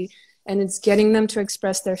poetry and it's getting them to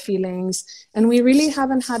express their feelings. And we really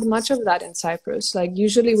haven't had much of that in Cyprus. Like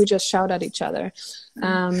usually we just shout at each other.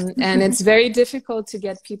 And it's very difficult to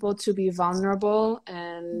get people to be vulnerable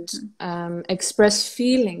and express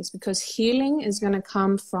feelings, because healing is going to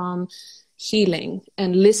come from healing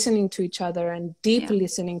and listening to each other and deeply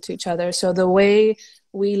listening to each other. So the way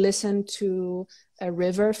we listen to a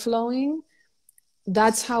river flowing,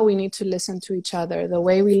 that's how we need to listen to each other. The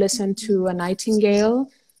way we listen to a nightingale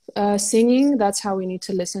singing, that's how we need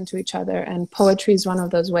to listen to each other. And poetry is one of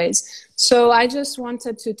those ways. So I just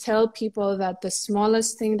wanted to tell people that the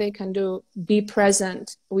smallest thing they can do, be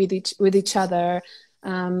present with each other,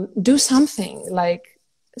 do something like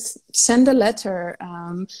send a letter,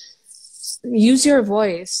 use your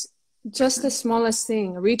voice, just the smallest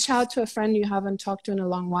thing. Reach out to a friend you haven't talked to in a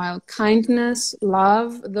long while. Kindness,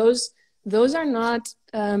 love, those are not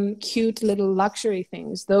cute little luxury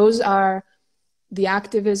things. Those are the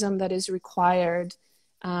activism that is required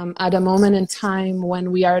at a moment in time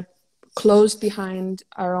when we are closed behind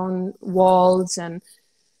our own walls and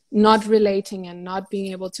not relating and not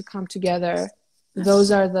being able to come together.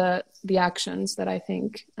 Those are the actions that I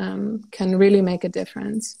think can really make a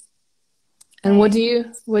difference. And what do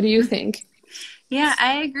you think? Yeah,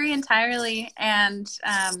 I agree entirely. And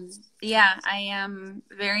I am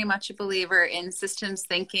very much a believer in systems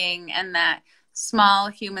thinking, and that small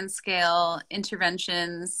human scale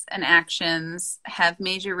interventions and actions have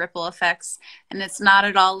major ripple effects, and it's not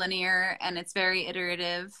at all linear, and it's very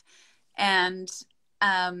iterative. And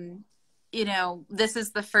this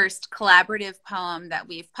is the first collaborative poem that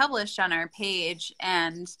we've published on our page,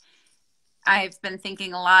 and I've been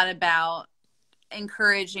thinking a lot about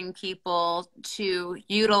encouraging people to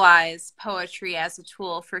utilize poetry as a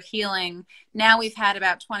tool for healing. Now we've had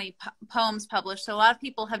about 20 poems published, so a lot of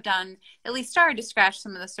people have at least started to scratch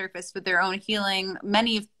some of the surface with their own healing.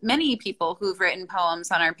 Many people who've written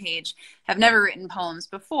poems on our page have never written poems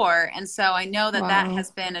before, and so I know that that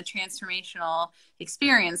has been a transformational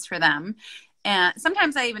experience for them. And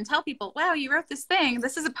sometimes I even tell people, wow, you wrote this thing.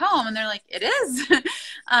 This is a poem. And they're like, it is.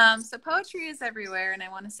 So poetry is everywhere. And I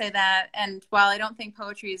want to say that. And while I don't think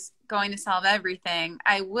poetry is going to solve everything,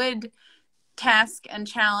 I would task and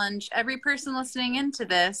challenge every person listening into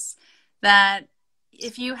this that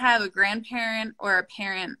if you have a grandparent or a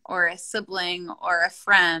parent or a sibling or a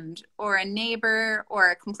friend or a neighbor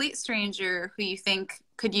or a complete stranger who you think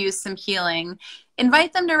could use some healing,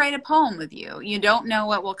 invite them to write a poem with you. You don't know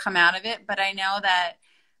what will come out of it, but I know that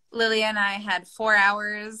Lilia and I had 4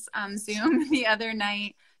 hours on Zoom the other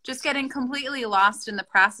night, just getting completely lost in the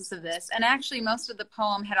process of this. And actually most of the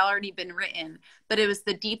poem had already been written, but it was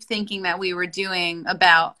the deep thinking that we were doing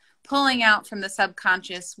about pulling out from the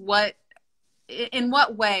subconscious in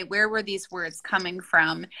what way, where were these words coming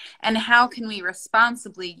from, and how can we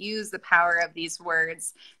responsibly use the power of these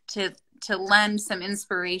words to lend some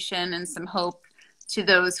inspiration and some hope to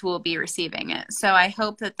those who will be receiving it. So I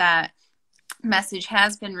hope that message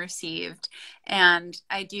has been received. And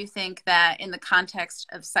I do think that in the context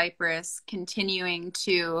of Cyprus, continuing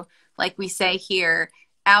to, like we say here,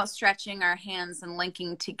 outstretching our hands and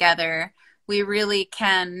linking together, we really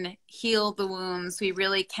can heal the wounds. We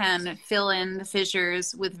really can fill in the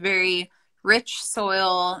fissures with very rich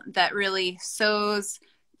soil that really sows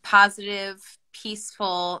positive,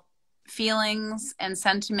 peaceful feelings and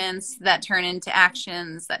sentiments that turn into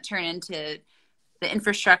actions, that turn into the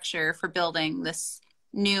infrastructure for building this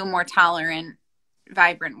new, more tolerant,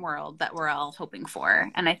 vibrant world that we're all hoping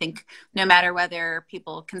for. And I think no matter whether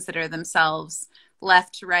people consider themselves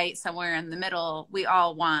left, right, somewhere in the middle, we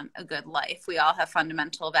all want a good life. We all have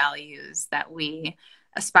fundamental values that we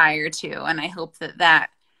aspire to. And I hope that that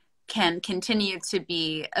can continue to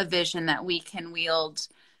be a vision that we can wield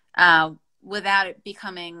without it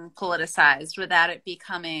becoming politicized, without it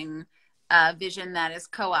becoming a vision that is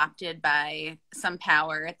co-opted by some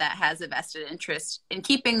power that has a vested interest in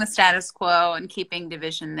keeping the status quo and keeping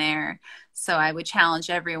division there. So I would challenge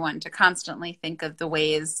everyone to constantly think of the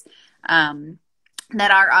ways that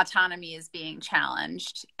our autonomy is being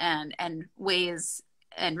challenged, and ways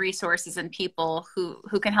and resources and people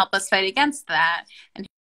who can help us fight against that. And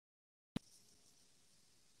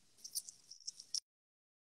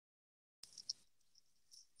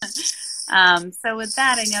so with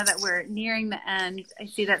that, I know that we're nearing the end. I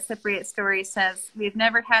see that Cypriot story says, we've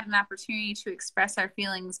never had an opportunity to express our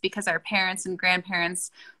feelings because our parents and grandparents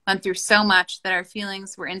went through so much that our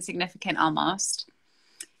feelings were insignificant almost.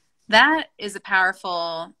 That is a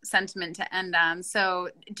powerful sentiment to end on. So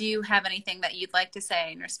do you have anything that you'd like to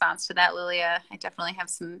say in response to that, Lilia? I definitely have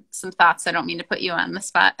some thoughts. I don't mean to put you on the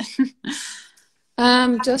spot.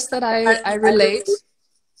 Just that I relate.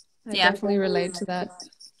 I Yeah. definitely relate to that.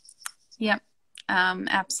 Yep.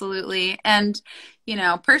 Absolutely. And, you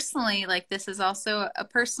know, personally, like this is also a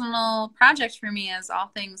personal project for me, as all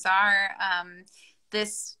things are.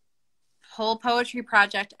 This whole poetry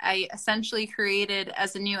project I essentially created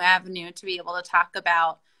as a new avenue to be able to talk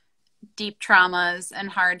about deep traumas and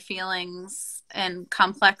hard feelings and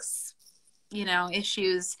complex, you know,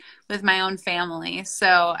 issues with my own family.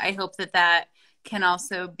 So I hope that that can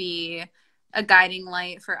also be a guiding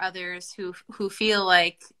light for others who feel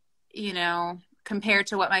like, you know, compared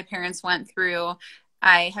to what my parents went through,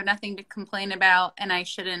 I have nothing to complain about and I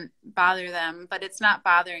shouldn't bother them. But it's not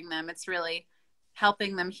bothering them. It's really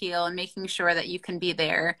helping them heal and making sure that you can be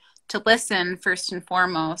there to listen first and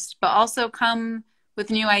foremost, but also come with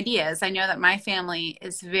new ideas. I know that my family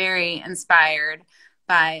is very inspired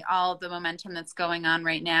by all of the momentum that's going on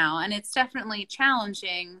right now. And it's definitely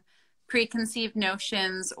challenging preconceived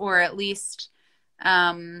notions, or at least,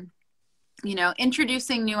 you know,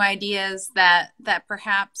 introducing new ideas that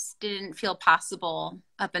perhaps didn't feel possible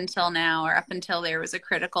up until now, or up until there was a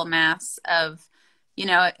critical mass of, you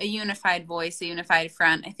know, a unified voice, a unified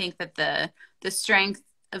front. I think that the strength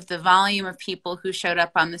of the volume of people who showed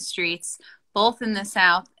up on the streets, both in the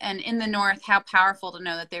South and in the North, how powerful to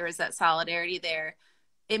know that there was that solidarity there.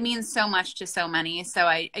 It means so much to so many. So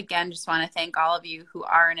I, again, just want to thank all of you who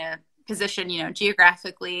are in a position, you know,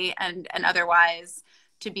 geographically and otherwise,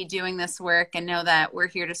 to be doing this work, and know that we're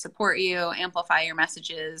here to support you, amplify your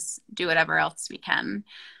messages, do whatever else we can.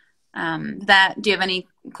 Do you have any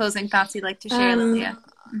closing thoughts you'd like to share, Lilia?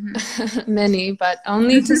 Many, but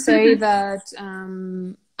only to say that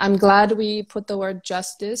I'm glad we put the word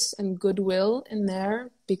justice and goodwill in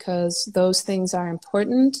there, because those things are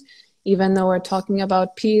important. Even though we're talking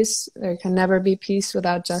about peace, there can never be peace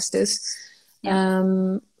without justice.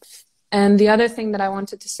 Yeah. And the other thing that I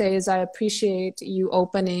wanted to say is I appreciate you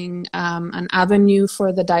opening an avenue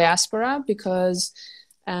for the diaspora, because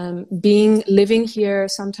living here,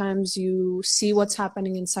 sometimes you see what's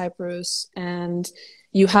happening in Cyprus and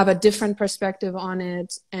you have a different perspective on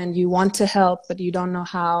it and you want to help, but you don't know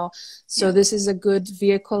how. So yeah. This is a good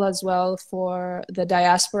vehicle as well for the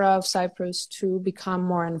diaspora of Cyprus to become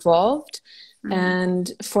more involved. Mm-hmm.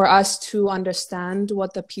 And for us to understand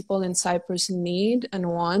what the people in Cyprus need and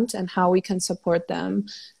want and how we can support them.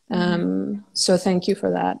 Mm-hmm. So thank you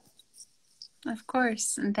for that. Of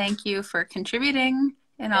course. And thank you for contributing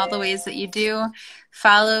in all the ways that you do.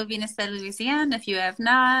 Follow Venus de Louisiane if you have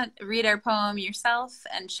not. Read our poem yourself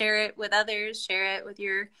and share it with others. Share it with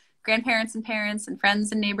your grandparents and parents and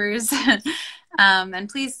friends and neighbors. And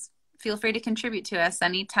please feel free to contribute to us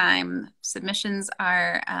anytime. Submissions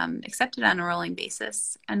are accepted on a rolling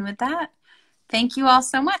basis. And with that, thank you all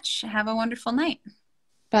so much. Have a wonderful night.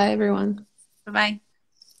 Bye, everyone. Bye-bye.